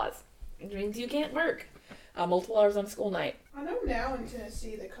labor laws. It means you can't work multiple hours on a school night. I know now in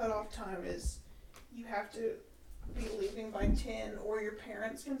Tennessee the cutoff time is you have to be leaving by 10, or your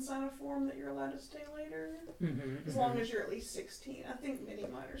parents can sign a form that you're allowed to stay later. As long as you're at least 16. I think many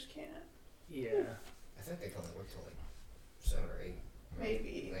minors can't. Yeah. I think they can only work till like 7 or 8.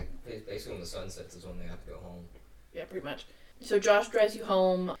 Maybe. Like basically when the sun sets is when they have to go home. Yeah, pretty much. So Josh drives you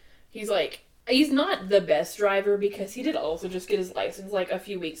home. He's not the best driver because he did also just get his license like a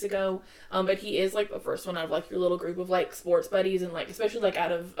few weeks ago. But he is like the first one out of like your little group of like sports buddies, and like especially like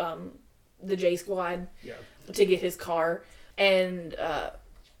out of the J squad. Yeah. To get his car, and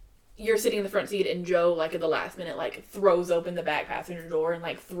you're sitting in the front seat, and Joe like at the last minute like throws open the back passenger door and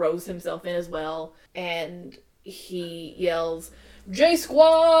like throws himself in as well, and he yells, "J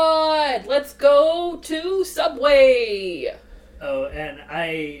Squad, let's go to Subway!" Oh, and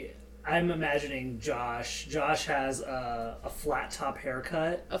I'm imagining Josh. Josh has a flat top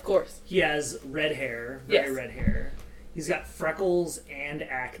haircut. Of course. He has red hair, very red hair. He's got freckles and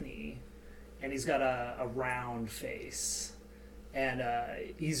acne. And he's got a round face, and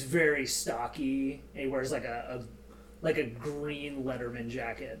he's very stocky. And he wears like a green Letterman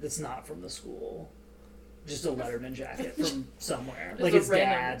jacket that's not from the school, just a Letterman jacket from somewhere, like his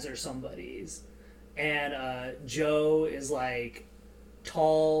dad's or somebody's. And Joe is like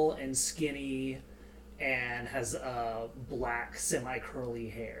tall and skinny, and has black semi curly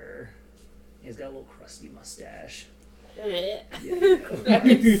hair. He's got a little crusty mustache. I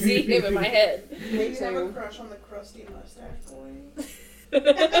can see him in my head. Maybe have a crush on the crusty mustache boy.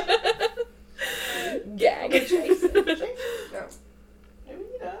 Gag. Jason. No. Maybe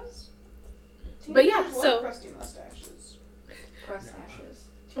he does. But yeah, Teenagers love so crusty mustaches.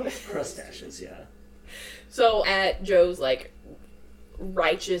 Crustaceous, yeah. So at Joe's like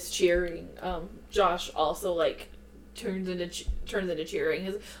righteous cheering, Josh also like turns into cheering.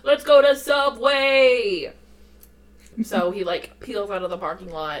 He's, "Let's go to Subway!" So he like peels out of the parking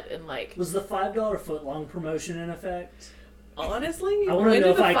lot and like. Was the $5 footlong promotion in effect? Honestly, I want to know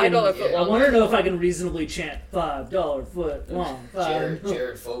if I can. I want to know if I can reasonably chant $5 footlong.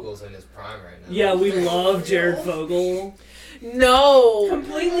 Jared Fogel's in his prime right now. Yeah, we love Jared Fogel. No,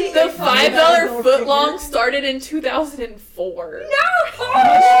 Completely. the $5 footlong started in 2004.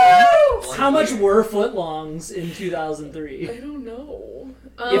 No. How much were footlongs in 2003? I don't know.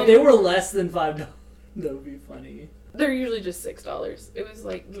 If they were less than $5, that would be funny. They're usually just $6. It was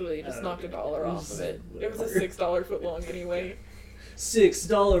like literally just knocked $1 off of it. It was a $6 footlong anyway.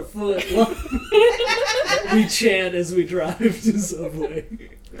 $6 footlong. We chant as we drive to Subway.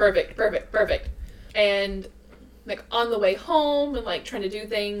 Perfect. And like on the way home and like trying to do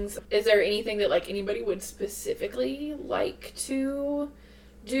things, is there anything that like anybody would specifically like to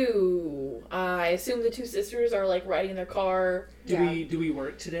do? I assume the two sisters are like riding in their car. Do we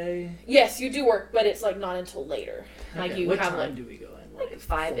work today? Yes, you do work, but it's like not until later. Like Okay. you what have time like do we go in? like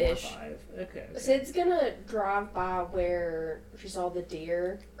 5-ish. 4 or 5. Okay. Sid's gonna drive by where she saw the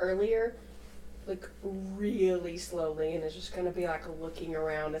deer earlier, like really slowly, and it's just gonna be like looking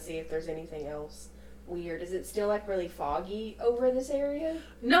around to see if there's anything else weird. Is it still like really foggy over this area?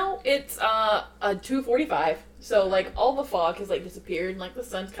 No, it's a 2:45. So like all the fog has like disappeared and like the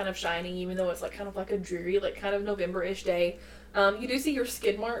sun's kind of shining, even though it's like kind of like a dreary, like kind of November-ish day. You do see your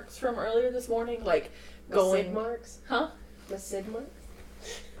skid marks from earlier this morning, like going. Sid marks? Huh? The Sid marks?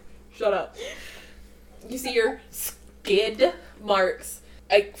 Shut up. You see your skid marks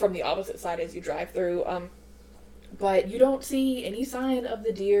like from the opposite side as you drive through. But you don't see any sign of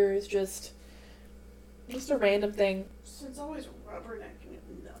the deer. It's just a random thing. So it's always rubbernecking at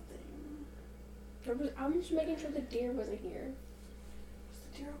nothing. I'm just making sure the deer wasn't here. Is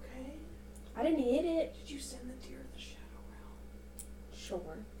the deer okay? I didn't hit it. Did you send the deer to the shadow realm?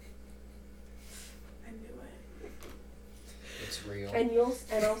 Sure. I knew it. It's real.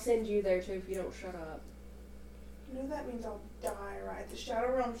 And I'll send you there too if you don't shut up. You know that means I'll die, right? The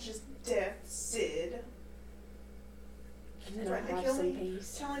shadow realm's just death, Sid. And then Threaten I'll to have kill some me?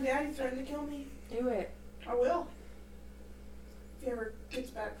 peace. Telling Dad you threatened to kill me? Do it. I will. If he ever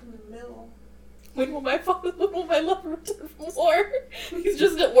gets back from the mill. When will my lover return from war? He's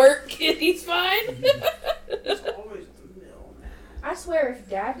just at work and he's fine. He's always at the mill now. I swear, if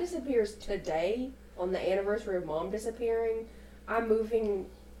Dad disappears today, on the anniversary of Mom disappearing, I'm moving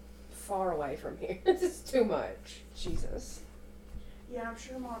far away from here. This is too much. Jesus. Yeah, I'm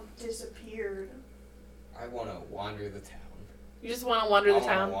sure Mom disappeared. I want to wander the town. You just want to wander the I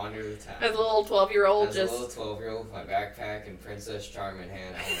town? want to wander the town. As a little 12-year-old, As just... a little 12-year-old with my backpack and Princess Charm in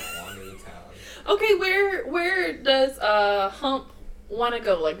hand, I want to wander the town. Okay, where does Hump want to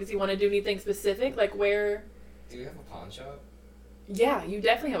go? Like, does he want to do anything specific? Like, where... Do you have a pawn shop? Yeah, you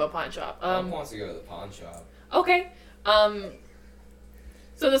definitely have a pawn shop. Hump wants to go to the pawn shop. Okay.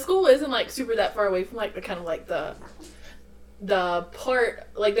 So the school isn't, like, super that far away from, like, the kind of, like, the part...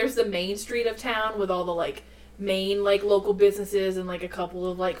 Like, there's the main street of town with all the, like, main, like, local businesses and, like, a couple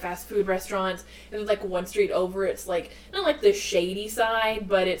of, like, fast food restaurants. And then, like, one street over, it's, like, not, like, the shady side,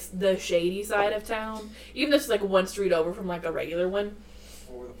 but it's the shady side of town. Even though it's, like, one street over from, like, a regular one.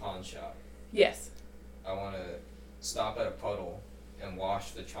 For the pawn shop, Yes. I want to stop at a puddle and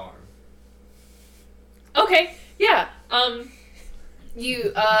wash the charm. Okay, yeah.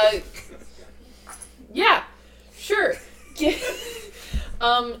 Yeah, sure.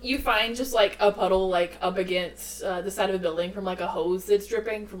 You find just, like, a puddle, like, up against the side of a building from, like, a hose that's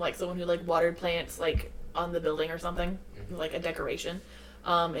dripping from, like, someone who, like, watered plants, like, on the building or something, like a decoration.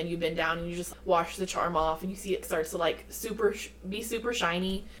 And you bend down and you just wash the charm off and you see it starts to, like, be super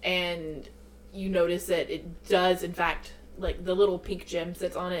shiny, and you notice that it does, in fact, like, the little pink gems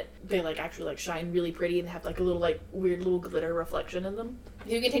that's on it, they, like, actually, like, shine really pretty and have, like, a little, like, weird little glitter reflection in them.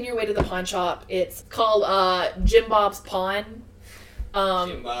 You continue your way to the pawn shop. It's called Jim Bob's Pawn.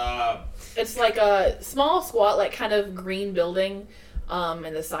 Jim Bob. It's like a small, squat, like, kind of green building,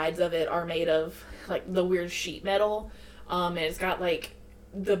 and the sides of it are made of, like, the weird sheet metal, and it's got, like,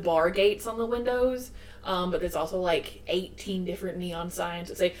 the bar gates on the windows, but there's also, like, 18 different neon signs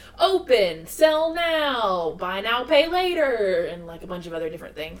that say, open, sell now, buy now, pay later, and, like, a bunch of other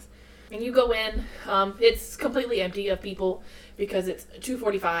different things. And you go in, it's completely empty of people because it's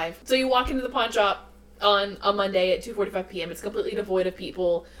 2:45. So you walk into the pawn shop on a Monday at 2:45 p.m. It's completely devoid of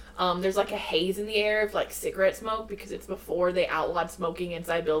people. There's, like, a haze in the air of, like, cigarette smoke because it's before they outlawed smoking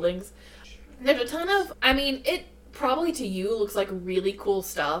inside buildings. There's a ton of, I mean, it probably to you looks like really cool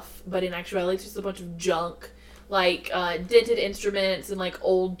stuff, but in actuality it's just a bunch of junk, like dented instruments and, like,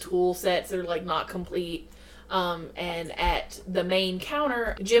 old tool sets that are, like, not complete. And at the main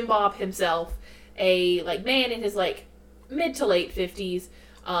counter, Jim Bob himself, a, like, man in his, like, mid to late 50s,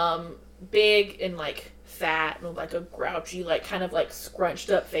 big and, like, fat and with, like, a grouchy, like, kind of, like, scrunched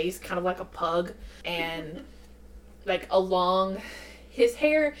up face, kind of like a pug, and, like, along his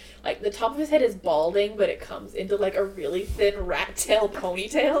hair, like, the top of his head is balding, but it comes into, like, a really thin rat tail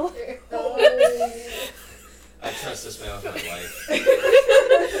ponytail. I trust this man with my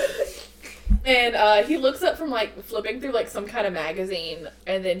life. And he looks up from, like, flipping through, like, some kind of magazine,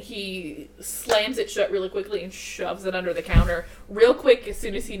 and then he slams it shut really quickly and shoves it under the counter real quick as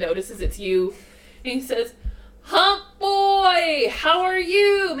soon as he notices it's you. And he says, Hump boy, how are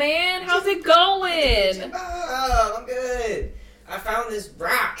you, man? How's it going? Oh, I'm good. I found this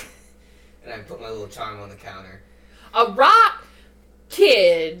rock. And I put my little charm on the counter. A rock?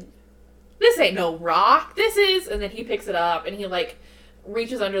 Kid, this ain't no rock. This is... And then he picks it up and he, like,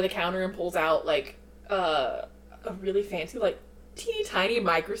 reaches under the counter and pulls out, like, a really fancy, like, teeny tiny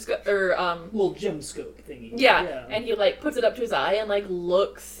microscope, or, Little gemscope thingy. yeah, and he, like, puts it up to his eye and, like,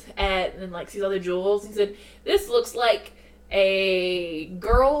 looks at, and, like, sees all the jewels. He said, this looks like a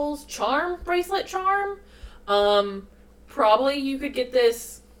girl's bracelet charm. Probably you could get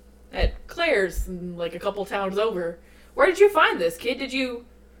this at Claire's, like, a couple towns over. Where did you find this, kid? You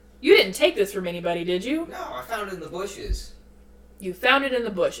didn't take this from anybody, did you? No, I found it in the bushes. You found it in the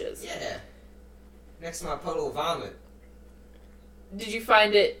bushes. Yeah. Next to my puddle of vomit. Did you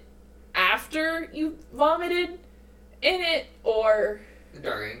find it after you vomited in it, or...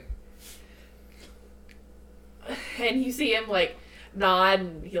 During. And you see him, like, nod,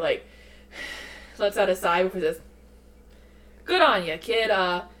 and he, like, lets out a sigh before he says, Good on you, kid.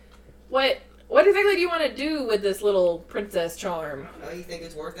 What exactly do you want to do with this little princess charm? Do you think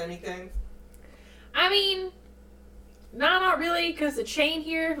it's worth anything? I mean, no, not really, because the chain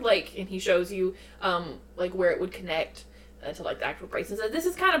here, like, and he shows you, like, where it would connect to, like, the actual bracelet. So this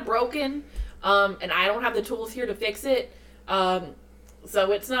is kind of broken, and I don't have the tools here to fix it, so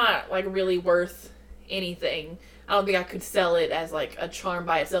it's not, like, really worth anything. I don't think I could sell it as, like, a charm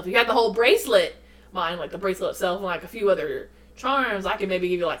by itself. If you had the whole bracelet, mine, like, the bracelet itself, and, like, a few other charms, I could maybe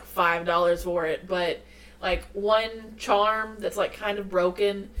give you, like, $5 for it, but, like, one charm that's, like, kind of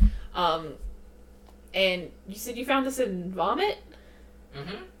broken, and you said you found this in vomit?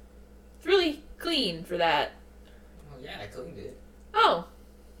 Mm-hmm. It's really clean for that. Oh, yeah, I cleaned it. Oh,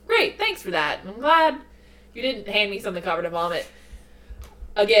 great. Thanks for that. I'm glad you didn't hand me something covered in vomit.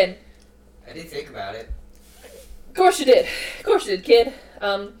 Again. I did think about it. Of course you did. Of course you did, kid.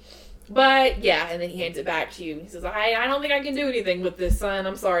 But, yeah, and then he hands it back to you. He says, I don't think I can do anything with this, son.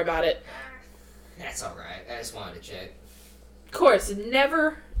 I'm sorry about it. That's alright. I just wanted to check. Of course,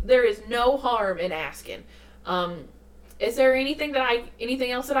 there is no harm in asking. Is there anything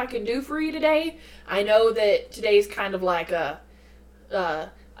else that I can do for you today? I know that today's kind of like a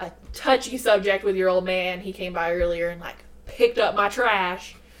touchy subject with your old man. He came by earlier and like picked up my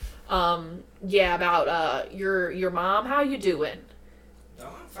trash. About your mom. How you doing?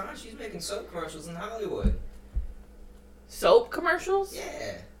 Oh, I'm fine. She's making soap commercials in Hollywood. Soap commercials?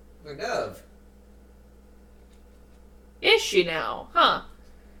 Yeah, for Dove. Is she now? Huh.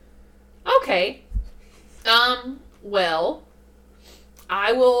 Okay. Well,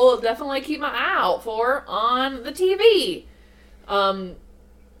 I will definitely keep my eye out for her on the TV.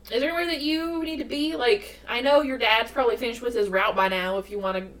 Is there anywhere that you need to be? Like, I know your dad's probably finished with his route by now. If you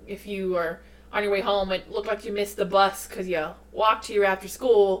are on your way home, it looked like you missed the bus because you walked here after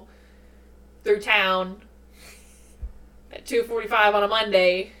school through town at 2:45 on a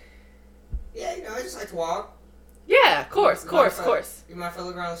Monday. Yeah, I just like to walk. Yeah, of course. You mind if I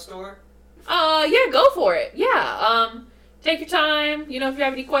look around the store? Yeah, go for it. Yeah, take your time. If you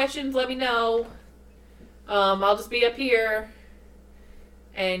have any questions, let me know. I'll just be up here.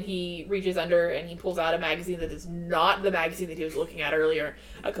 And he reaches under and he pulls out a magazine that is not the magazine that he was looking at earlier.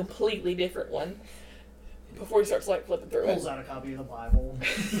 A completely different one. Before he starts, like, flipping through Pulls out a copy of the Bible.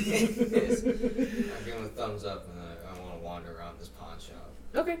 Yes. I'm giving him a thumbs up and I want to wander around this pawn shop.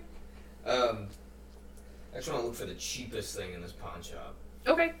 Okay. I just want to look for the cheapest thing in this pawn shop.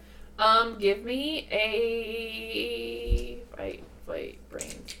 Okay. Give me a fight,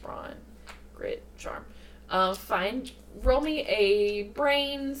 brains, brawn, grit, charm. Roll me a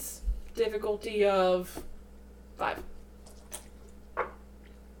brains difficulty of 5.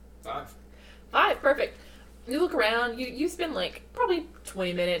 5, perfect. You look around, you spend like probably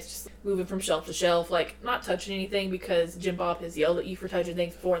 20 minutes just moving from shelf to shelf, like not touching anything because Jim Bob has yelled at you for touching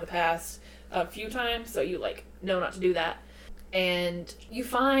things before in the past a few times, so you like know not to do that. And you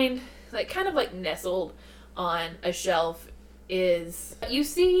find like kind of like nestled on a shelf is you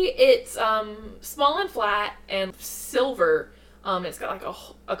see it's small and flat and silver. It's got like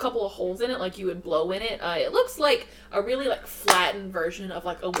a couple of holes in it, like you would blow in it. It looks like a really like flattened version of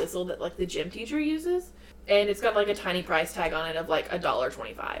like a whistle that like the gym teacher uses, and it's got like a tiny price tag on it of like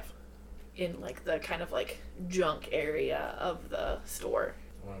 $1.25 in like the kind of like junk area of the store.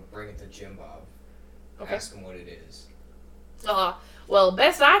 I want to bring it to Jim Bob. Okay. Ask him what it is. Well,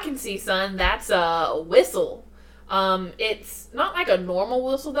 best I can see, son, that's a whistle. It's not like a normal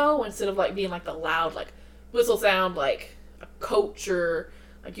whistle though. Instead of like being like the loud like whistle sound like a coach or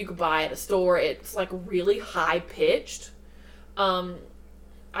like you could buy at a store, it's like really high pitched.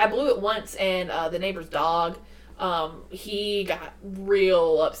 I blew it once and the neighbor's dog, he got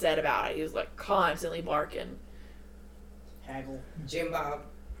real upset about it. He was like constantly barking. Haggle. Jim Bob,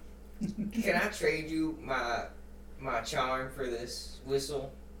 can I trade you my charm for this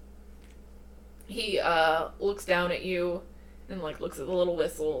whistle? He looks down at you and like looks at the little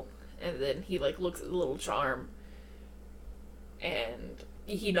whistle, and then he like looks at the little charm and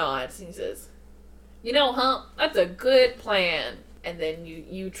he nods and he says, Hump, that's a good plan. And then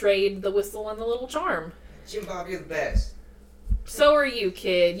you trade the whistle and the little charm. Jim Bob, you're the best. So are you,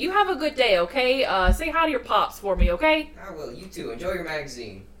 kid. You have a good day, okay? Say hi to your pops for me, okay? I will. You too. Enjoy your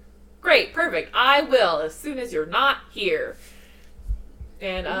magazine. Great, perfect. I will, as soon as you're not here.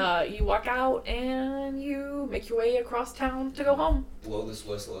 And you walk out and you make your way across town to go home. Blow this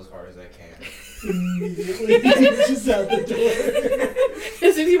whistle as hard as I can. Immediately, just out the door.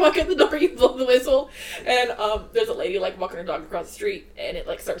 As soon as you walk in the door, you blow the whistle, and there's a lady like walking her dog across the street, and it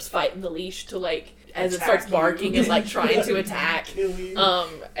like starts fighting the leash to like as it starts barking and like trying to attack.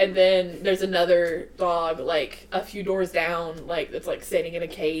 And then there's another dog like a few doors down, like that's like sitting in a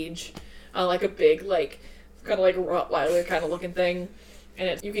cage, like a big like kind of like Rottweiler kind of looking thing,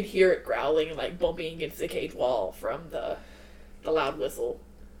 and you can hear it growling and like bumping against the cage wall from the loud whistle.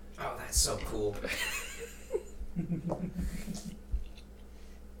 Oh, that's so cool.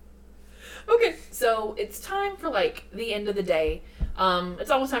 Okay, so it's time for like the end of the day.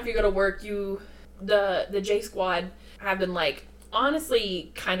 It's almost time for you to go to work. The J Squad have been like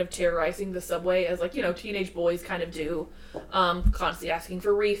honestly kind of terrorizing the subway as like, you know, teenage boys kind of do, constantly asking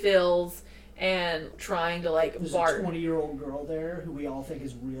for refills and trying to like There's bark. a 20-year-old girl there who we all think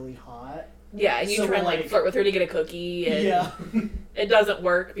is really hot. Yeah, and you So try and like like- flirt with her to get a cookie, and Yeah. it doesn't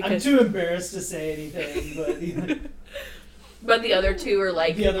work I'm because. too embarrassed to say anything, But the other two are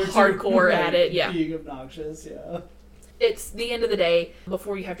like the other two hardcore are, at it. Yeah, being obnoxious, yeah. it's the end of the day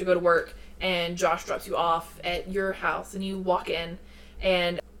before you have to go to work, and Josh drops you off at your house, and you walk in,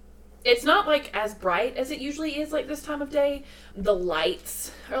 and it's not like as bright as it usually is like this time of day. The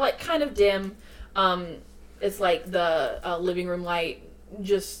lights are like kind of dim. It's like the living room light.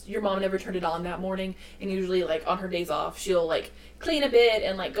 Just your mom never turned it on that morning, and usually like on her days off she'll like clean a bit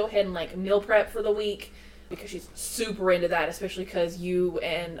and like go ahead and like meal prep for the week because she's super into that, especially because you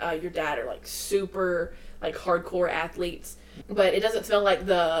and your dad are like super like hardcore athletes. But it doesn't smell like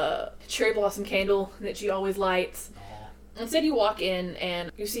the cherry blossom candle that she always lights. Instead, you walk in and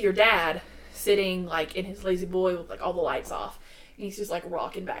you see your dad sitting like in his lazy boy with like all the lights off, and he's just like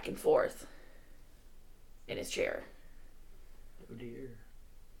rocking back and forth in his chair. Oh dear.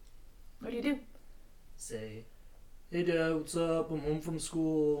 What do you do? Say, hey Dad, what's up? I'm home from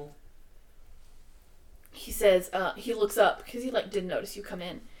school. He says, he looks up because he like didn't notice you come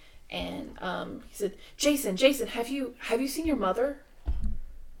in, and he said, Jason, have you seen your mother?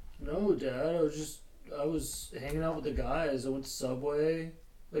 No, Dad, I was hanging out with the guys. I went to Subway,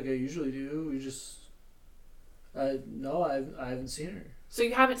 like I usually do. No, I haven't seen her. So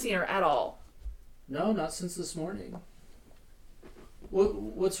you haven't seen her at all? No, not since this morning.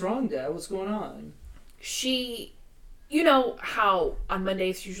 What's wrong, Dad? What's going on? She, you know how on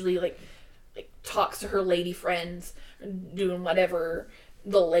Mondays usually like talks to her lady friends, doing whatever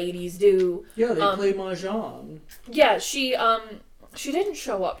the ladies do. Yeah, they play mahjong. Yeah, she didn't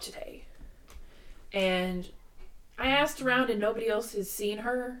show up today. And I asked around and nobody else has seen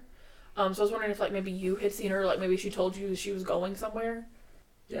her. So I was wondering if like maybe you had seen her, like maybe she told you she was going somewhere.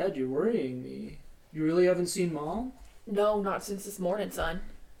 Dad, you're worrying me. You really haven't seen Mom? No, not since this morning, son.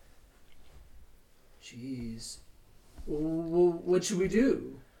 Jeez. Well, what should we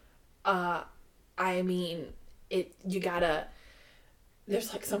do? I mean,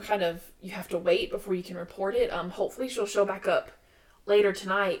 there's like some kind of, you have to wait before you can report it. Hopefully she'll show back up later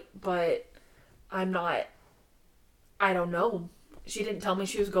tonight, but I don't know. She didn't tell me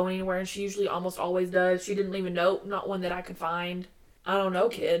she was going anywhere, and she usually almost always does. She didn't leave a note, not one that I could find. I don't know,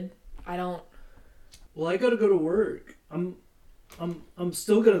 kid. Well, I gotta go to work. I'm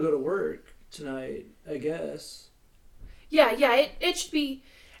still gonna go to work tonight, I guess. Yeah, it should be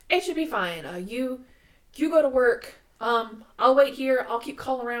fine. You go to work. I'll wait here. I'll keep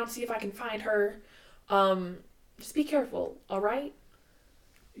calling around, see if I can find her. Just be careful, all right?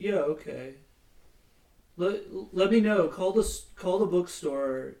 Yeah, okay. Let me know. Call the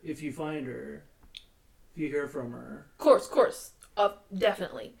bookstore if you find her. If you hear from her. Course.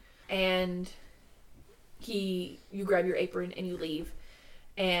 Definitely. And you grab your apron and you leave.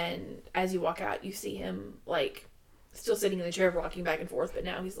 And as you walk out, you see him like still sitting in the chair, rocking back and forth, but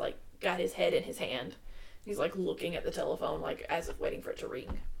now he's like got his head in his hand. He's like looking at the telephone, like as if waiting for it to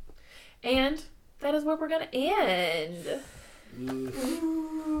ring. And that is where we're gonna end.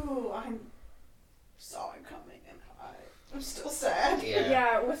 Ooh, I saw it coming and I'm still sad.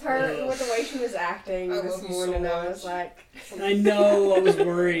 Yeah, with her, with the way she was acting I this love you morning, so I was much. like, I know. I was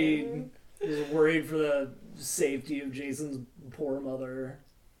worried. I was worried for the safety of Jason's poor mother.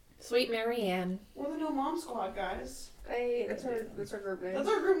 Sweet Mary Ann. We're the No Mom Squad, guys. hey, that's her group name. That's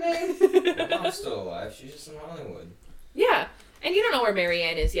our group name. My mom's still alive. She's just in Hollywood. Yeah, and you don't know where Mary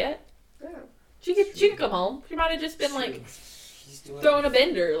Ann is yet. Yeah. She can come home. She might have just been like She's doing throwing a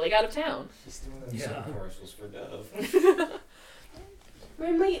bender like out of town. She's doing them Yeah. commercials for Dove.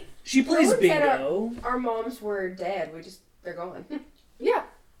 I mean, She plays Everyone said bingo. our moms were dead. They're gone. Yeah.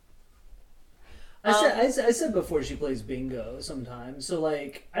 I said before she plays bingo sometimes, so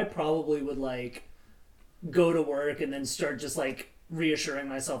like I probably would like go to work and then start just like reassuring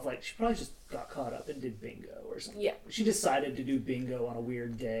myself like she probably just got caught up and did bingo or something. Yeah. She decided to do bingo on a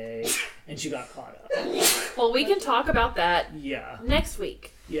weird day and she got caught up. Well, we can talk about that Yeah. next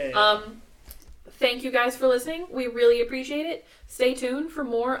week. Yeah. Thank you guys for listening. We really appreciate it. Stay tuned for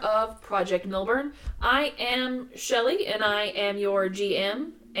more of Project Millburn. I am Shelly, and I am your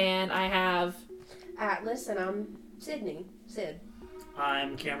GM, and I have Atlas, and I'm Sydney. Sid.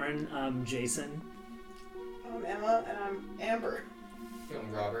 I'm Cameron. I'm Jason. I'm Emma, and I'm Amber.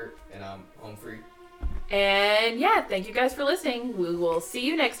 I'm Robert, and I'm Humphrey. And yeah, thank you guys for listening. We will see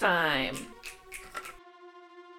you next time.